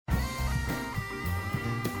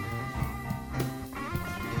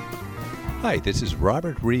Hi, this is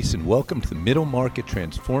Robert Reiss, and welcome to the Middle Market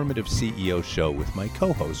Transformative CEO Show with my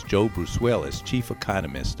co-host, Joe Brusuelas, Chief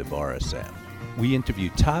Economist of RSM. We interview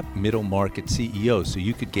top middle market CEOs so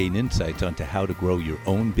you could gain insights onto how to grow your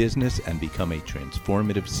own business and become a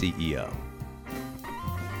transformative CEO.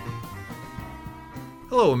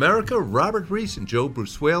 Hello, America. Robert Reiss and Joe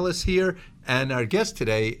Brusuelas here, and our guest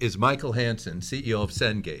today is Michael Hansen, CEO of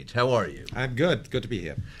Cengage. How are you? I'm good. Good to be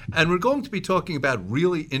here. And we're going to be talking about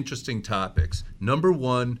really interesting topics. Number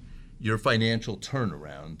one, your financial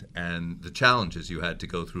turnaround and the challenges you had to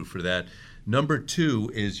go through for that. Number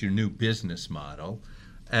two is your new business model.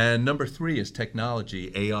 And number three is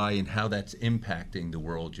technology, AI, and how that's impacting the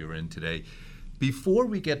world you're in today. Before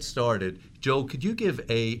we get started, Joe, could you give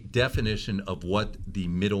a definition of what the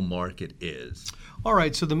middle market is? All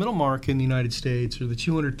right, so the middle market in the United States are the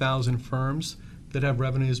 200,000 firms that have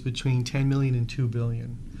revenues between $10 million and $2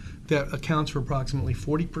 billion. That accounts for approximately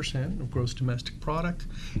 40% of gross domestic product,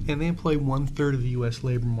 and they employ 1/3 of the U.S.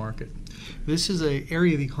 labor market. This is an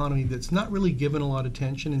area of the economy that's not really given a lot of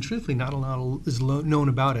attention, and truthfully not a lot is known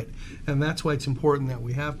about it. And that's why it's important that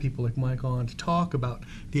we have people like Michael on to talk about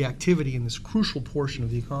the activity in this crucial portion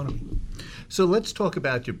of the economy. So let's talk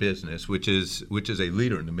about your business, which is a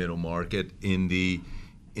leader in the middle market in the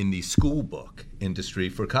school book industry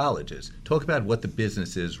for colleges. Talk about what the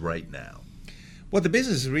business is right now. What the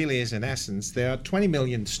business really is, in essence, there are 20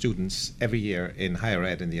 million students every year in higher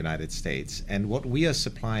ed in the United States, and what we are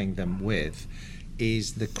supplying them with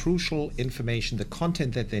is the crucial information, the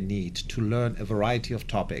content that they need to learn a variety of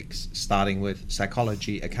topics, starting with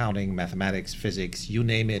psychology, accounting, mathematics, physics, you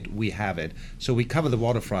name it, we have it. So we cover the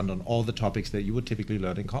waterfront on all the topics that you would typically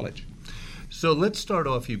learn in college. So let's start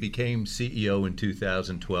off. You became CEO in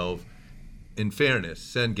 2012. In fairness,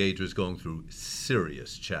 Cengage was going through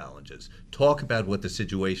serious challenges. Talk about what the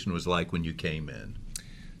situation was like when you came in.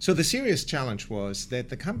 So the serious challenge was that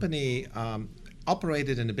the company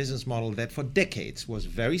operated in a business model that for decades was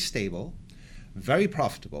very stable, very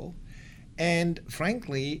profitable, and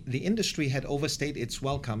frankly, the industry had overstayed its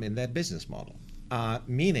welcome in that business model,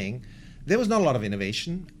 meaning there was not a lot of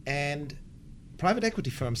innovation, and private equity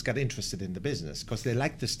firms got interested in the business because they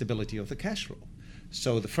liked the stability of the cash flow.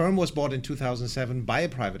 So the firm was bought in 2007 by a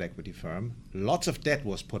private equity firm. Lots of debt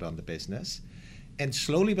was put on the business. And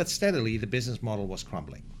slowly but steadily, the business model was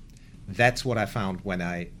crumbling. That's what I found when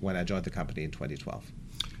I joined the company in 2012.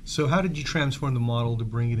 So how did you transform the model to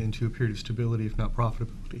bring it into a period of stability, if not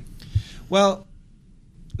profitability? Well,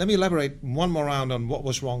 let me elaborate one more round on what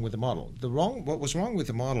was wrong with the model. What was wrong with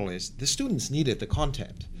the model is the students needed the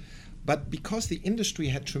content. But because the industry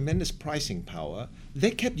had tremendous pricing power, they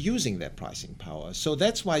kept using that pricing power. So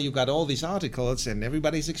that's why you got all these articles and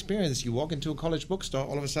everybody's experience. You walk into a college bookstore,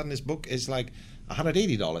 all of a sudden this book is like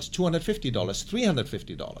 $180, $250,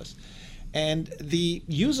 $350. And the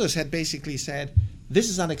users had basically said, this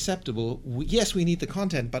is unacceptable. Yes, we need the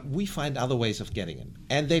content, but we find other ways of getting it.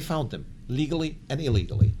 And they found them, legally and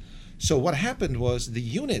illegally. So what happened was the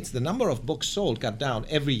units, the number of books sold got down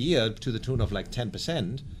every year to the tune of like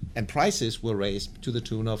 10%, and prices were raised to the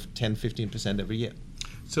tune of 10, 15% every year.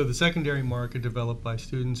 So the secondary market developed by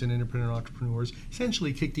students and independent entrepreneurs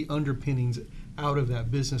essentially kicked the underpinnings out of that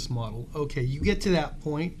business model. Okay, you get to that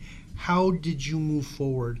point. How did you move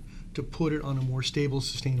forward to put it on a more stable,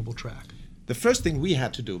 sustainable track? The first thing we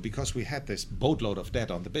had to do, because we had this boatload of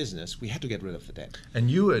debt on the business, we had to get rid of the debt.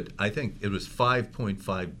 And you had, I think it was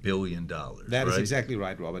 $5.5 billion. That is exactly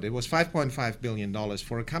right, Robert. It was $5.5 billion.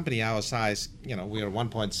 For a company our size, we are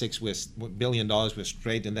 $1.6 billion. We're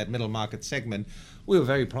straight in that middle market segment. We were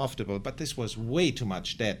very profitable, but this was way too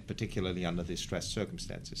much debt, particularly under these stressed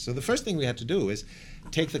circumstances. So the first thing we had to do is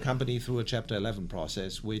take the company through a Chapter 11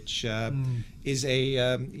 process, which is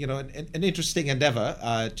an interesting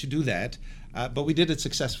endeavor to do that. But we did it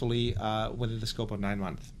successfully within the scope of 9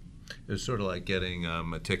 months. It was sort of like getting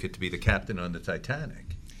a ticket to be the captain on the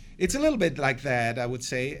Titanic. It's a little bit like that, I would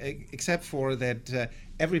say, except for that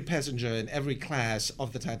every passenger in every class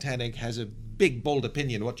of the Titanic has a big, bold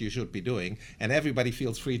opinion what you should be doing, and everybody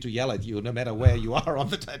feels free to yell at you no matter where you are on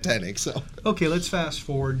the Titanic. So, okay, let's fast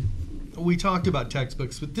forward. We talked about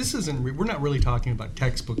textbooks, but we're not really talking about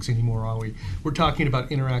textbooks anymore, are we? We're talking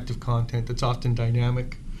about interactive content that's often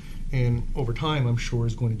dynamic, and over time, I'm sure,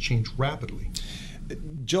 is going to change rapidly.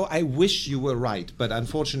 Joe, I wish you were right, but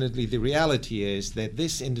unfortunately the reality is that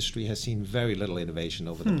this industry has seen very little innovation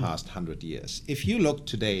over the past 100 years. If you look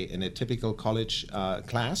today in a typical college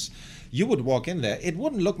class, you would walk in there, it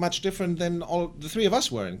wouldn't look much different than all the three of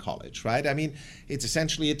us were in college, right? I mean, it's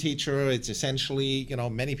essentially a teacher, it's essentially,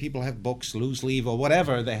 many people have books, loose leaf, or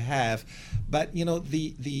whatever they have, But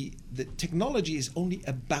the technology is only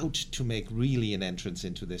about to make really an entrance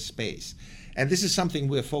into this space. And this is something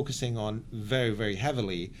we're focusing on very, very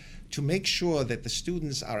heavily to make sure that the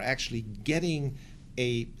students are actually getting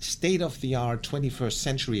a state-of-the-art 21st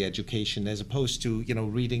century education as opposed to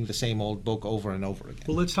reading the same old book over and over again.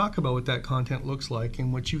 Well, let's talk about what that content looks like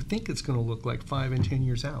and what you think it's going to look like 5 and 10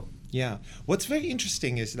 years out. Yeah. What's very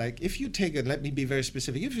interesting is, like, if you take let me be very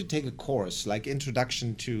specific, if you take a course like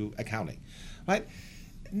Introduction to Accounting, right?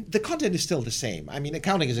 The content is still the same. I mean,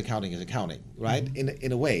 accounting is accounting, right? Mm-hmm.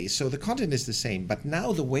 In a way. So the content is the same, but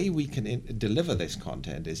now the way we can deliver this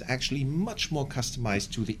content is actually much more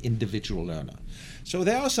customized to the individual learner. So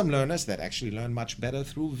there are some learners that actually learn much better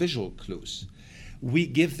through visual clues. We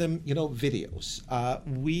give them, videos.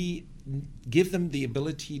 We give them the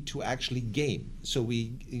ability to actually game. So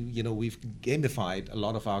we've gamified a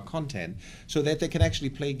lot of our content so that they can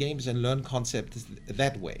actually play games and learn concepts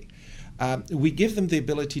that way. We give them the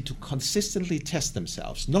ability to consistently test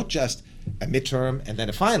themselves, not just a midterm and then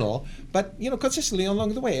a final, but consistently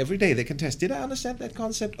along the way. Every day they can test, did I understand that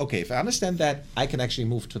concept? Okay, if I understand that, I can actually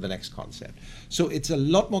move to the next concept. So it's a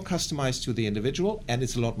lot more customized to the individual, and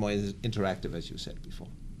it's a lot more interactive, as you said before.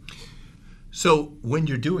 So when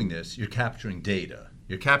you're doing this, you're capturing data.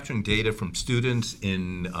 You're capturing data from students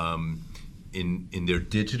in their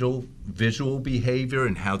digital visual behavior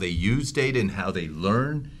and how they use data and how they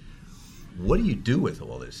learn. What do you do with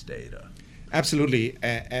all this data? Absolutely.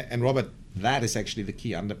 And Robert, that is actually the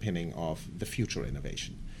key underpinning of the future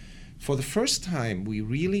innovation. For the first time, we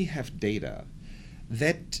really have data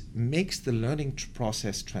that makes the learning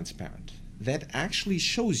process transparent, that actually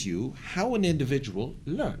shows you how an individual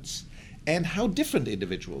learns and how different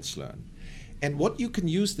individuals learn. And what you can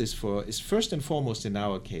use this for is, first and foremost in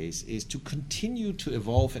our case, is to continue to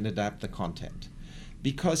evolve and adapt the content.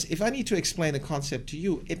 Because if I need to explain a concept to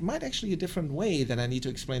you, it might actually be a different way than I need to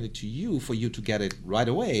explain it to you for you to get it right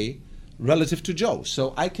away relative to Joe.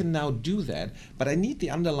 So I can now do that, but I need the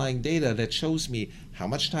underlying data that shows me how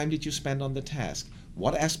much time did you spend on the task,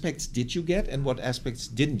 what aspects did you get and what aspects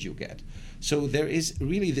didn't you get. So there is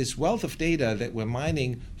really this wealth of data that we're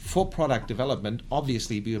mining for product development.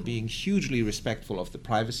 Obviously, we are being hugely respectful of the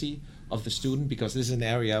privacy of the student, because this is an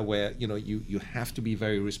area where you have to be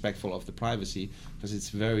very respectful of the privacy, because it's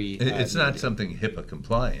very it's not something HIPAA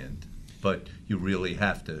compliant, but you really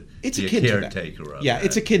have to be a caretaker of that.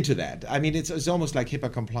 It's akin to that. I mean, it's almost like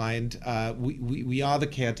HIPAA compliant. We are the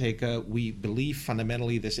caretaker. We believe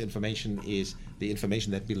fundamentally this information is the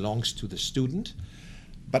information that belongs to the student.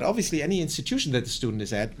 But obviously any institution that the student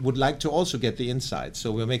is at would like to also get the insights.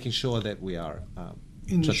 So we're making sure that we are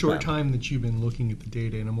in the short time that you've been looking at the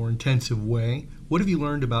data in a more intensive way, what have you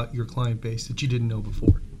learned about your client base that you didn't know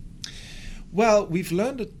before? Well, we've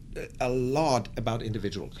learned a lot about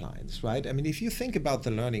individual clients, right? I mean, if you think about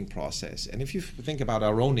the learning process, and if you think about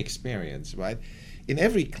our own experience, right? In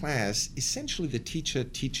every class, essentially the teacher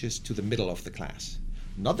teaches to the middle of the class.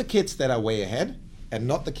 Not the kids that are way ahead, and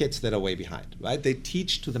not the kids that are way behind, right? They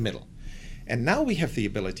teach to the middle. And now we have the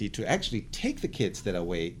ability to actually take the kids that are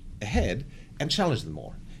way ahead and challenge them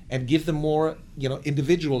more and give them more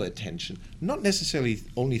individual attention, not necessarily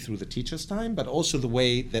only through the teacher's time, but also the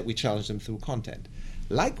way that we challenge them through content.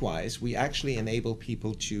 Likewise, we actually enable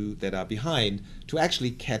people that are behind to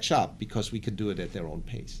actually catch up, because we can do it at their own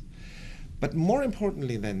pace. But more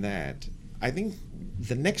importantly than that, I think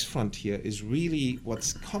the next frontier is really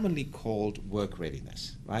what's commonly called work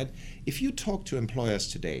readiness, right? If you talk to employers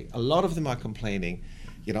today, a lot of them are complaining,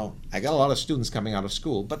 I got a lot of students coming out of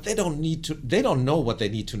school, but they don't know what they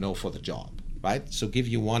need to know for the job, right? So give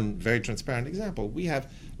you one very transparent example. We have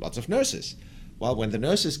lots of nurses. Well, when the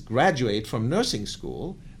nurses graduate from nursing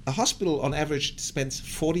school, a hospital on average spends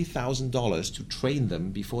 $40,000 to train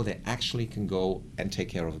them before they actually can go and take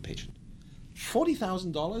care of a patient.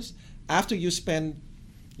 $40,000 after you spend,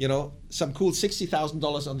 some cool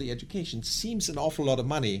 $60,000 on the education seems an awful lot of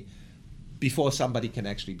money before somebody can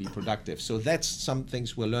actually be productive. So that's some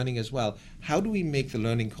things we're learning as well. How do we make the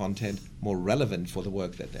learning content more relevant for the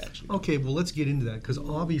work that they actually do? Okay, well, let's get into that, because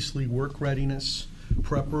obviously work readiness,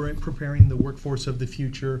 preparing the workforce of the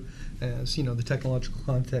future as the technological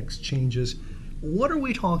context changes. What are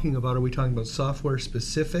we talking about? Are we talking about software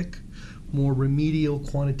specific, more remedial,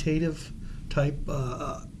 quantitative type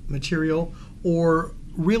material, or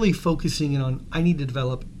really focusing in on I need to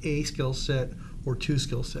develop a skill set or two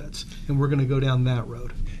skill sets, and we're going to go down that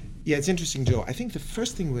road? Yeah, it's interesting, Joe. I think the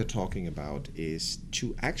first thing we're talking about is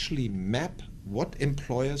to actually map what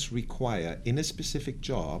employers require in a specific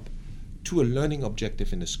job to a learning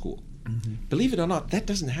objective in a school. Mm-hmm. Believe it or not, that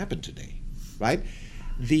doesn't happen today, right?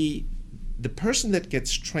 The the person that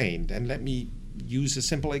gets trained, and let me use a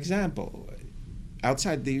simple example.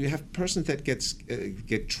 Outside, you have persons that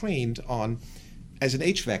get trained on as an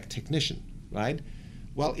HVAC technician, right?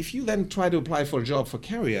 Well, if you then try to apply for a job for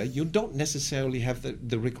Carrier, you don't necessarily have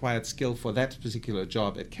the required skill for that particular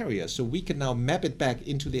job at Carrier. So we can now map it back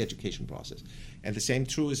into the education process. And the same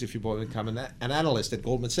true is if you want to become an analyst at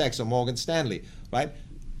Goldman Sachs or Morgan Stanley, right?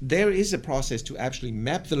 There is a process to actually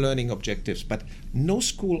map the learning objectives, but no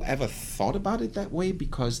school ever thought about it that way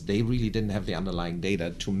because they really didn't have the underlying data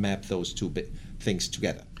to map those two things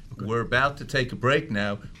together. We're about to take a break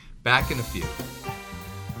now. Back in a few.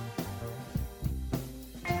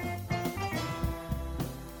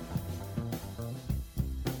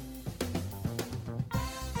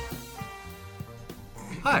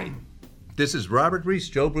 Hi, this is Robert Reiss,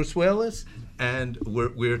 Joe Brusuelas, and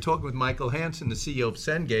we're talking with Michael Hansen, the CEO of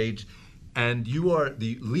Cengage, and you are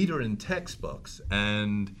the leader in textbooks.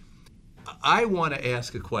 And I want to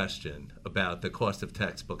ask a question about the cost of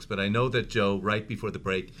textbooks, but I know that, Joe, right before the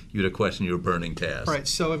break, you had a question you were burning to ask. All right,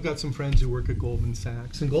 so I've got some friends who work at Goldman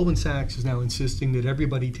Sachs, and Goldman Sachs is now insisting that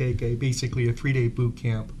everybody take basically a 3-day boot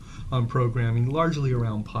camp on programming, largely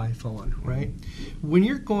around Python, right? When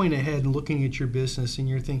you're going ahead and looking at your business and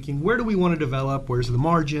you're thinking, where do we want to develop? Where's the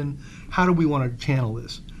margin? How do we want to channel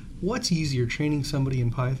this? What's easier, training somebody in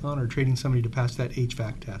Python or training somebody to pass that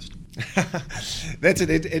HVAC test? That's an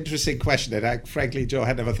interesting question, and I, frankly, Joe,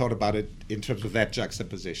 had never thought about it in terms of that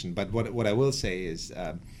juxtaposition. But what I will say is,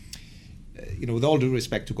 with all due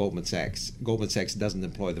respect to Goldman Sachs doesn't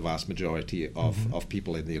employ the vast majority of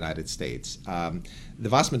people in the United States. The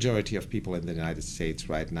vast majority of people in the United States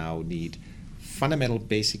right now need fundamental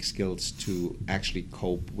basic skills to actually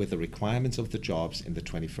cope with the requirements of the jobs in the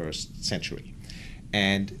 21st century.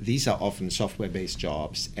 And these are often software-based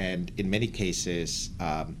jobs, and in many cases,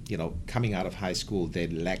 coming out of high school, they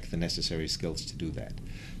lack the necessary skills to do that.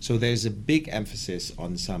 So there's a big emphasis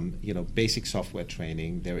on some, basic software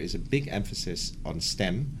training. There is a big emphasis on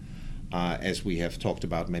STEM, as we have talked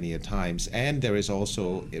about many a times, and there is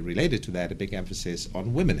also, related to that, a big emphasis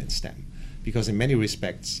on women in STEM. Because in many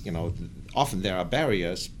respects, often there are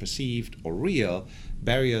barriers, perceived or real,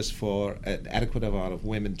 barriers for an adequate amount of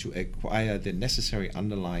women to acquire the necessary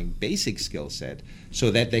underlying basic skill set so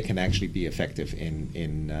that they can actually be effective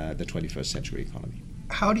in the 21st century economy.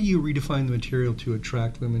 How do you redefine the material to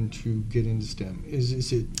attract women to get into STEM?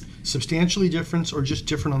 Is it substantially different or just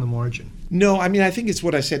different on the margin? No, I think it's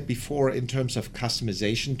what I said before in terms of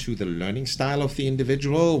customization to the learning style of the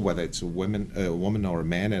individual, whether it's a woman or a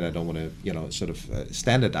man, and I don't want to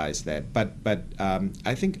standardize that. But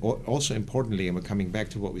I think also importantly, and we're coming back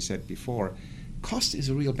to what we said before, cost is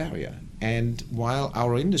a real barrier. And while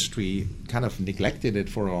our industry kind of neglected it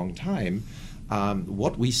for a long time,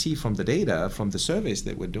 what we see from the data, from the surveys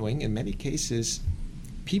that we're doing, in many cases,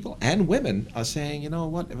 people and women are saying,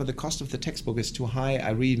 whatever, the cost of the textbook is too high,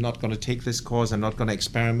 I'm really not going to take this course, I'm not going to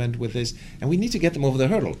experiment with this, and we need to get them over the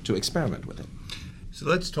hurdle to experiment with it. So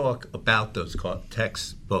let's talk about those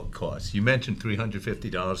textbook costs. You mentioned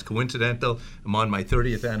 $350. Coincidental, I'm on my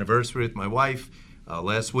 30th anniversary with my wife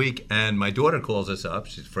last week, and my daughter calls us up,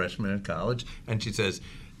 she's a freshman in college, and she says,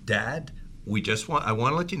 Dad, I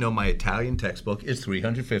want to let you know my Italian textbook is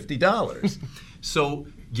 $350. So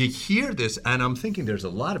you hear this, and I'm thinking there's a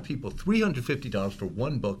lot of people, $350 for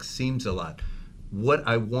one book seems a lot. What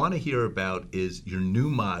I want to hear about is your new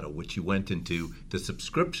model, which you went into, the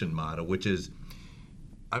subscription model, which is,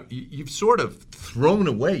 you've sort of thrown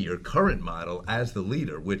away your current model as the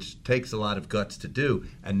leader, which takes a lot of guts to do,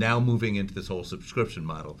 and now moving into this whole subscription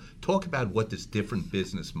model. Talk about what this different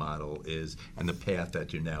business model is and the path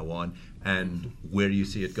that you're now on and where do you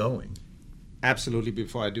see it going? Absolutely.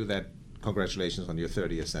 Before I do that, congratulations on your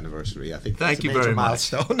 30th anniversary. I think Thank that's you a major very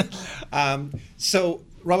milestone. So,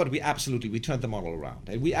 Robert, we turned the model around,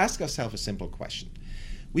 and we asked ourselves a simple question.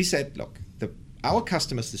 We said, look, our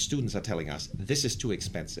customers, the students, are telling us this is too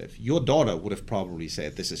expensive. Your daughter would have probably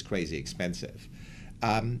said this is crazy expensive.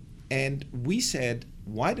 And we said,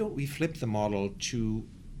 why don't we flip the model to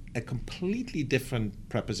a completely different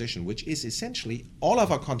proposition, which is essentially all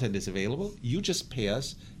of our content is available. You just pay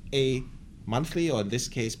us a monthly, or in this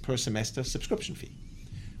case, per semester subscription fee.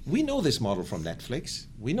 We know this model from Netflix.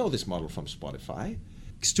 We know this model from Spotify.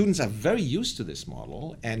 Students are very used to this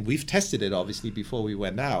model, and we've tested it obviously before we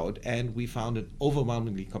went out, and we found an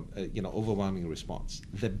overwhelming response.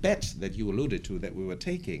 The bet that you alluded to that we were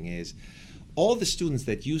taking is all the students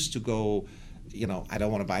that used to go, I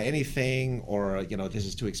don't want to buy anything, or this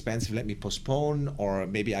is too expensive, let me postpone, or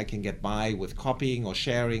maybe I can get by with copying or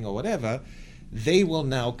sharing or whatever. they will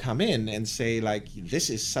now come in and say, like, this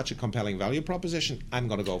is such a compelling value proposition, I'm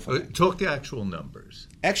going to go for it. Talk the actual numbers.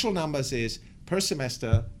 Actual numbers is per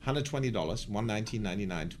semester, $120,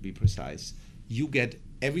 $119.99 to be precise. You get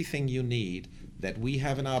everything you need that we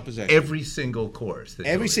have in our possession. Every single course.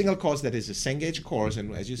 Every single course that is a Cengage course,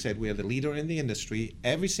 and as you said, we are the leader in the industry.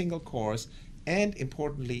 Every single course, and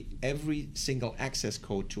importantly, every single access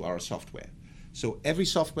code to our software. So every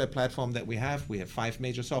software platform that we have 5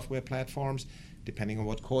 major software platforms. Depending on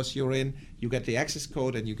what course you're in, you get the access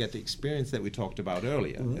code and you get the experience that we talked about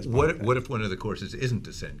earlier. What if one of the courses isn't a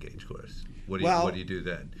Cengage course? What do you do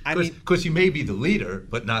then? Because you may be the leader,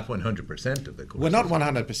 but not 100% of the courses. We're not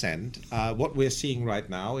 100%. What we're seeing right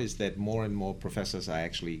now is that more and more professors are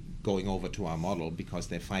actually going over to our model because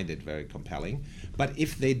they find it very compelling. But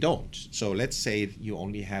if they don't, so let's say you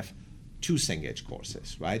only have 2 Cengage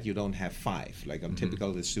courses, right? You don't have 5. Like on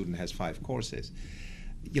typical, the student has 5 courses.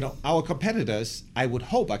 Our competitors, I would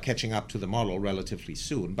hope, are catching up to the model relatively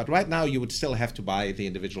soon. But right now, you would still have to buy the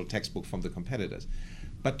individual textbook from the competitors.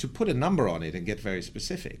 But to put a number on it and get very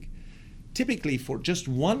specific, typically for just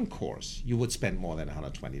one course, you would spend more than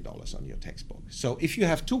 $120 on your textbook. So if you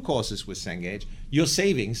have 2 courses with Cengage, your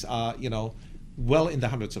savings are, well in the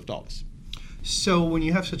hundreds of dollars. So when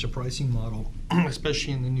you have such a pricing model,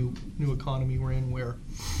 especially in the new economy we're in, where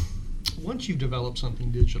once you've developed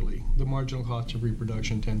something digitally, the marginal cost of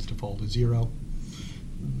reproduction tends to fall to zero.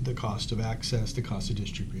 The cost of access, the cost of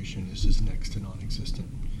distribution is just next to non-existent.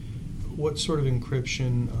 What sort of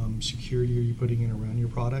encryption security are you putting in around your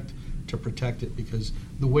product to protect it? Because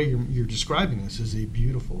the way you're describing this is a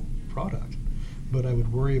beautiful product, but I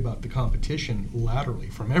would worry about the competition laterally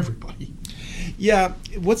from everybody. Yeah,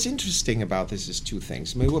 what's interesting about this is 2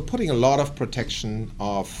 things. I mean, we're putting a lot of protection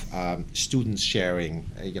of students sharing,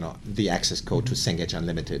 the access code to Cengage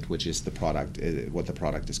Unlimited, which is the product, what the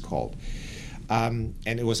product is called. And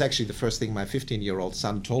it was actually the first thing my 15-year-old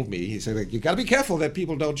son told me. He said, you got to be careful that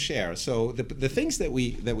people don't share. So the things that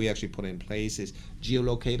we actually put in place is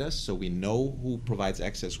geolocators, so we know who provides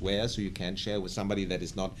access where, so you can't share with somebody that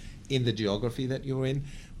is not in the geography that you're in.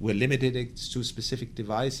 We're limited it to specific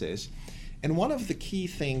devices. And one of the key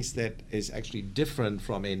things that is actually different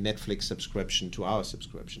from a Netflix subscription to our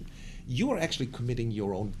subscription, you are actually committing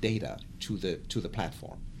your own data to the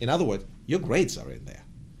platform. In other words, your grades are in there.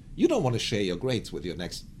 You don't want to share your grades with your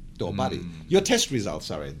next door buddy. Your test results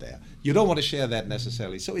are in there. You don't want to share that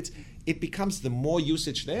necessarily. So it becomes, the more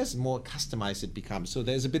usage there's, the more customized it becomes. So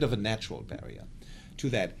there's a bit of a natural barrier to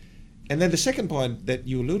that. And then the second point that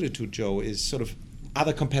you alluded to, Joe, is sort of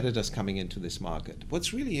other competitors coming into this market.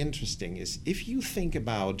 What's really interesting is if you think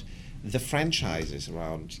about the franchises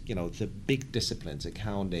around, the big disciplines,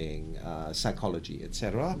 accounting, psychology,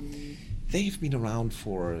 etc., they've been around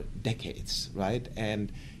for decades, right?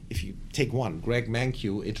 And if you take one, Greg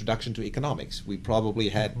Mankiw, Introduction to Economics, we probably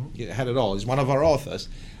had it all. He's one of our authors.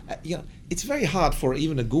 It's very hard for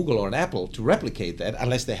even a Google or an Apple to replicate that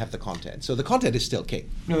unless they have the content. So the content is still king.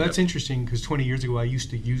 No, that's interesting, because 20 years ago I used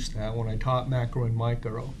to use that when I taught macro and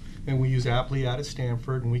micro, and we used Apply out of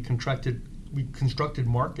Stanford, and we constructed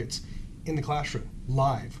markets in the classroom,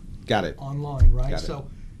 live. Got it. Online, right? Got it. So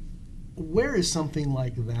where is something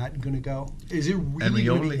like that going to go? Is it really? And we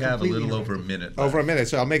only have a completely little over a ineffective? minute left. Over a minute,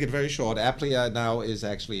 so I'll make it very short. Applia now is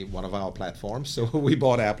actually one of our platforms, so we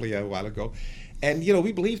bought Applia a while ago. And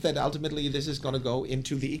we believe that ultimately this is going to go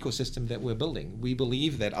into the ecosystem that we're building. We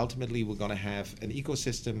believe that ultimately we're going to have an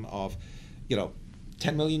ecosystem of,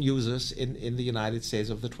 10 million users in the United States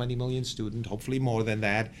of the 20 million student, hopefully more than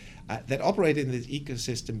that, that operate in this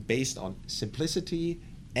ecosystem based on simplicity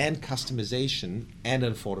and customization and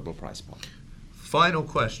an affordable price point. Final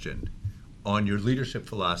question on your leadership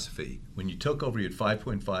philosophy. When you took over, you had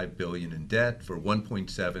 $5.5 billion in debt. For a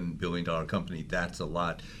 $1.7 billion company, that's a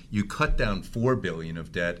lot. You cut down $4 billion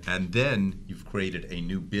of debt, and then you've created a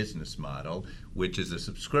new business model, which is a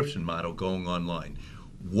subscription model going online.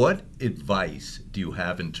 What advice do you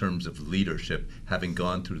have in terms of leadership, having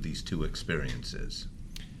gone through these 2 experiences?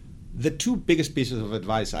 The 2 biggest pieces of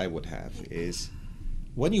advice I would have is,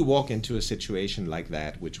 when you walk into a situation like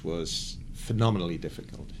that, which was phenomenally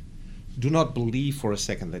difficult, do not believe for a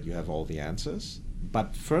second that you have all the answers,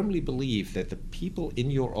 but firmly believe that the people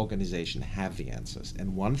in your organization have the answers.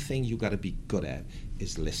 And one thing you got to be good at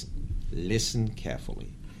is listen. Listen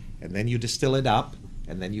carefully. And then you distill it up,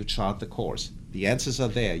 and then you chart the course. The answers are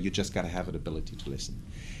there. You just got to have an ability to listen.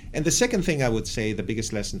 And the second thing I would say, the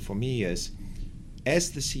biggest lesson for me is,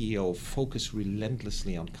 as the CEO, focus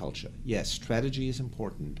relentlessly on culture. Yes, strategy is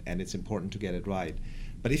important, and it's important to get it right.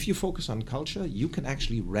 But if you focus on culture, you can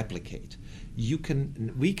actually replicate. We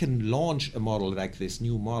can launch a model like this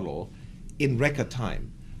new model in record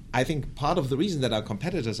time. I think part of the reason that our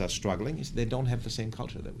competitors are struggling is they don't have the same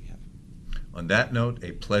culture that we have. On that note,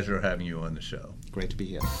 a pleasure having you on the show. Great to be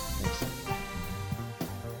here. Thanks.